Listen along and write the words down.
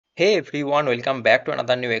Hey everyone, welcome back to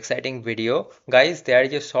another new exciting video. Guys, there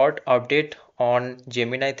is a short update on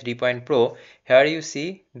Gemini 3.0. Here you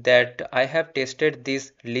see that I have tested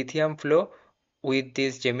this LithiumFlow with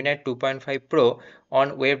this Gemini 2.5 Pro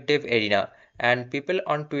on WebDev Arena, and people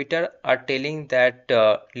on Twitter are telling that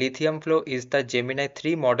LithiumFlow is the Gemini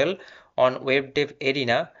 3 model on WebDev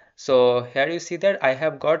Arena. So here you see that I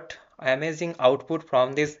have got amazing output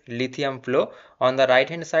from this LithiumFlow. On the right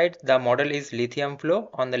hand side the model is LithiumFlow,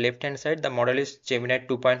 on the left hand side the model is Gemini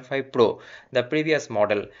 2.5 Pro, the previous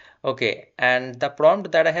model. Okay, and the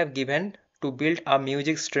prompt that I have given to build a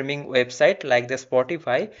music streaming website like the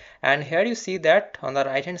Spotify, and here you see that on the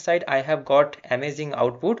right hand side I have got amazing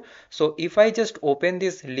output. So if I just open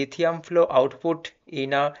this LithiumFlow output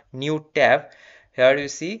in a new tab, here you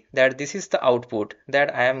see that this is the output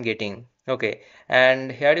that I am getting. Okay,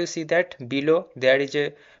 and here you see that below there is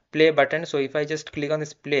a play button. So if I just click on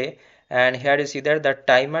this play, and here you see that the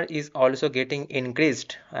timer is also getting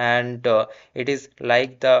increased, and it is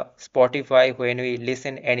like the Spotify when we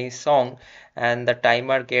listen any song and the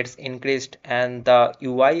timer gets increased, and the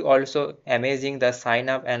UI also amazing, the sign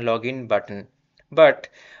up and login button. But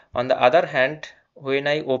on the other hand, when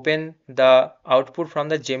I open the output from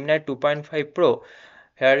the Gemini 2.5 Pro,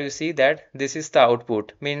 here you see that this is the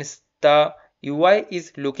output, means the UI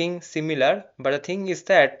is looking similar, but the thing is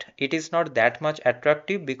that it is not that much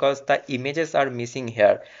attractive because the images are missing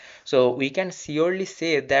here. So we can surely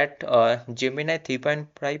say that Gemini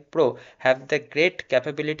 3.5 Pro have the great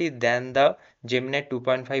capability than the Gemini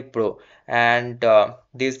 2.5 Pro, and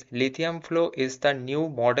this LithiumFlow is the new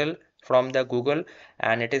model from the Google,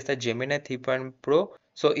 and it is the Gemini 3.0 Pro.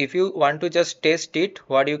 So if you want to just test it,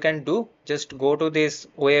 what you can do, just go to this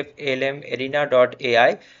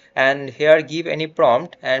webdev.arena.ai, and here give any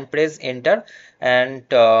prompt and press enter, and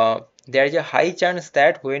there is a high chance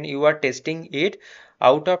that when you are testing it,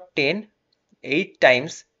 out of 10, 8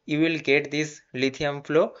 times you will get this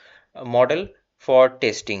LithiumFlow model for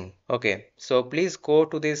testing. Okay, so please go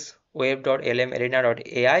to this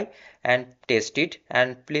web.lmarena.ai and test it,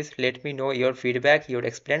 and please let me know your feedback, your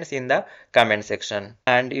experience in the comment section.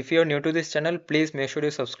 And if you're new to this channel, please make sure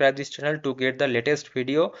you subscribe this channel to get the latest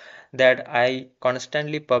video that I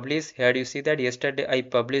constantly publish. Here you see that yesterday I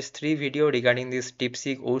published 3 videos regarding this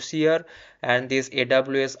DeepSeek OCR and this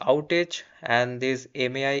AWS outage and this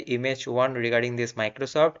MAI image 1 regarding this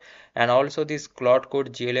Microsoft, and also this Claude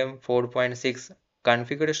Code GLM 4.6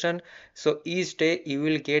 configuration. So each day you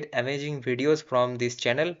will get amazing videos from this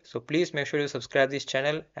channel. So please make sure you subscribe this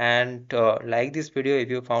channel and like this video if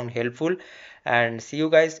you found helpful, and see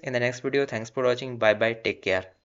you guys in the next video. Thanks for watching. Bye bye, take care.